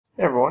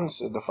Hey everyone, this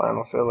is the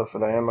final filler for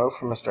the ammo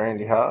for Mr.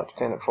 Andy Hodge,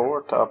 10 at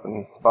 4, top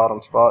and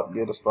bottom spot,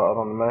 get a spot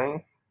on the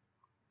main.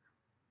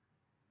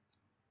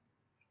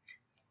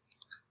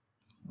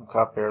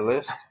 Copy our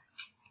list.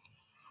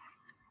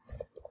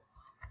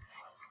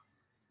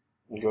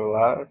 Go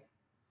live.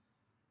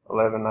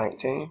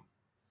 11:19.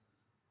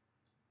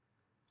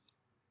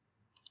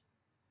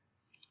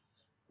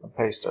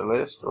 Paste our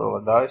list, roll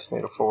a dice,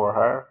 need a 4 or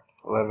higher.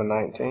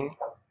 11:19.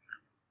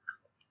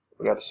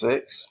 We got a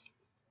 6.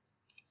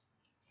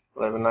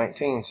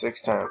 11:19,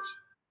 6 times.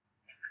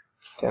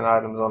 10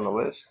 items on the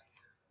list.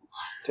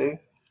 2,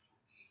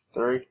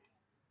 3,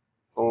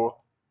 4.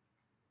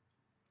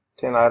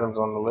 10 items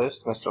on the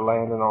list. Mr.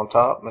 Landon on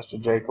top,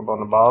 Mr. Jacob on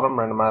the bottom.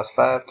 Randomized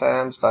 5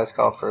 times. Dice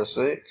called for a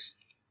 6.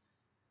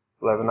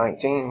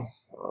 11:19.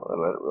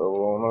 Let it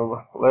roll on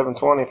over.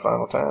 11:20,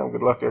 final time.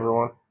 Good luck,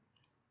 everyone.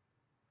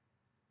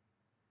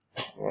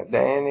 We got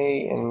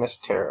Danny and Miss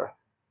Tara.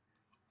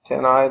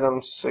 10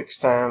 items, 6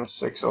 times,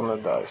 6 on the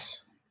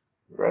dice.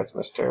 Congrats,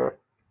 Miss Tara.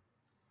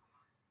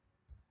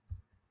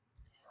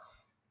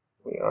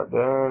 We are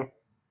done.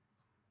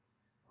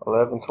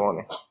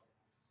 11:20.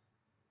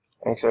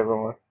 Thanks,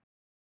 everyone.